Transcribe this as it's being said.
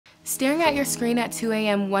Staring at your screen at 2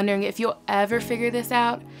 a.m. wondering if you'll ever figure this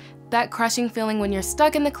out? That crushing feeling when you're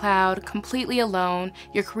stuck in the cloud, completely alone,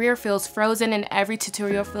 your career feels frozen and every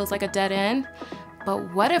tutorial feels like a dead end?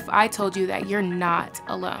 But what if I told you that you're not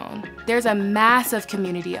alone? There's a massive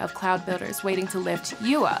community of cloud builders waiting to lift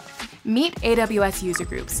you up. Meet AWS User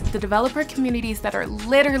Groups, the developer communities that are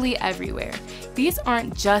literally everywhere. These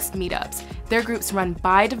aren't just meetups. They're groups run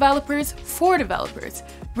by developers for developers.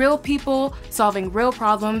 Real people solving real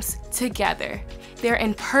problems together. They're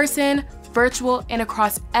in person, virtual, and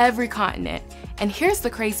across every continent. And here's the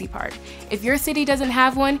crazy part. If your city doesn't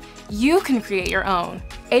have one, you can create your own.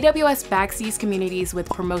 AWS backs these communities with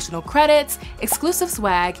promotional credits, exclusive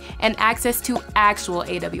swag, and access to actual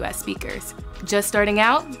AWS speakers. Just starting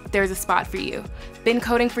out? There's a spot for you. Been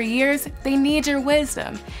coding for years? They need your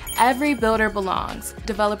wisdom. Every builder belongs.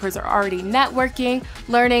 Developers are already networking,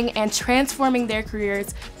 learning, and transforming their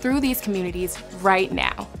careers through these communities right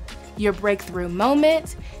now. Your breakthrough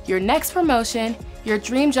moment, your next promotion, your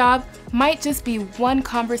dream job might just be one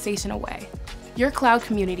conversation away. Your cloud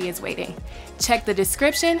community is waiting. Check the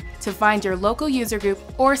description to find your local user group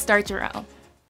or start your own.